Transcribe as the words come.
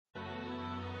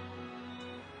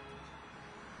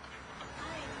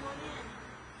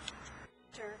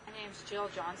name's Jill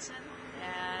Johnson,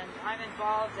 and I'm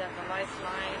involved at the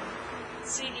LifeLine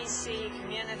CDC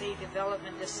Community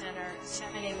Development Center.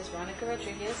 My name is Veronica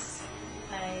Rodriguez.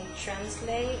 I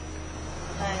translate,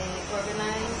 I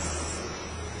organize,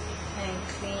 and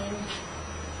clean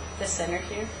the center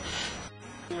here.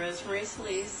 I'm Rosemary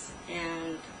Solis,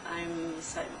 and I'm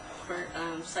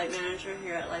site manager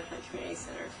here at LifeLine Community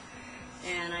Center.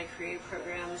 And I create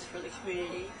programs for the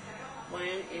community. One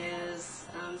is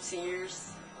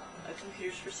seniors,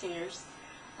 computers for seniors.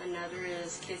 Another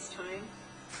is Kids Time.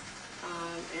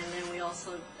 And then we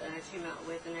also came out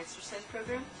with an exercise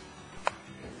program.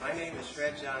 My name is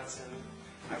Fred Johnson.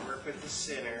 I work with the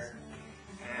center,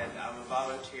 and I'm a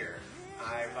volunteer.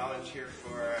 I volunteer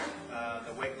for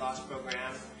the weight loss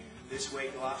program. This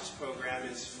weight loss program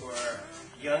is for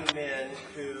young men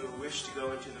who wish to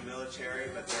go into the military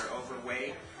but they're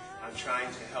overweight. I'm trying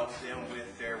to help them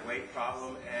with their weight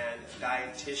problem and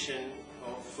dietitian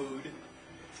food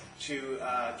to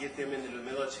get them into the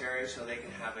military so they can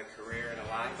have a career and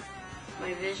a life.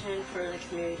 My vision for the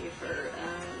community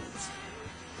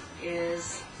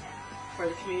is for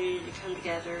the community to come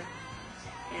together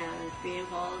and be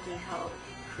involved and help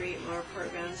create more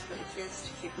programs for the kids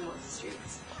to keep them off the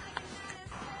streets.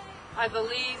 I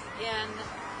believe in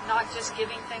not just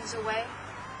giving things away,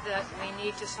 that we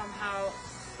need to somehow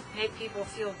make people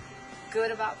feel good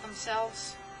about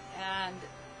themselves, and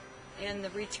in the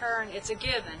return, it's a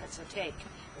give and it's a take.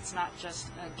 It's not just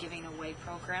a giving away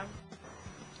program.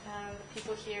 The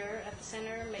people here at the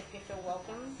center make me feel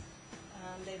welcome.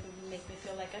 They make me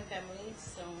feel like I'm family,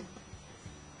 so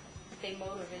they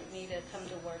motivate me to come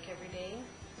to work every day.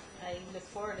 I look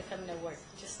forward to coming to work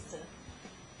just to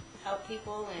help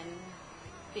people and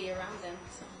be around them.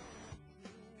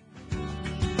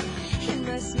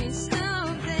 So.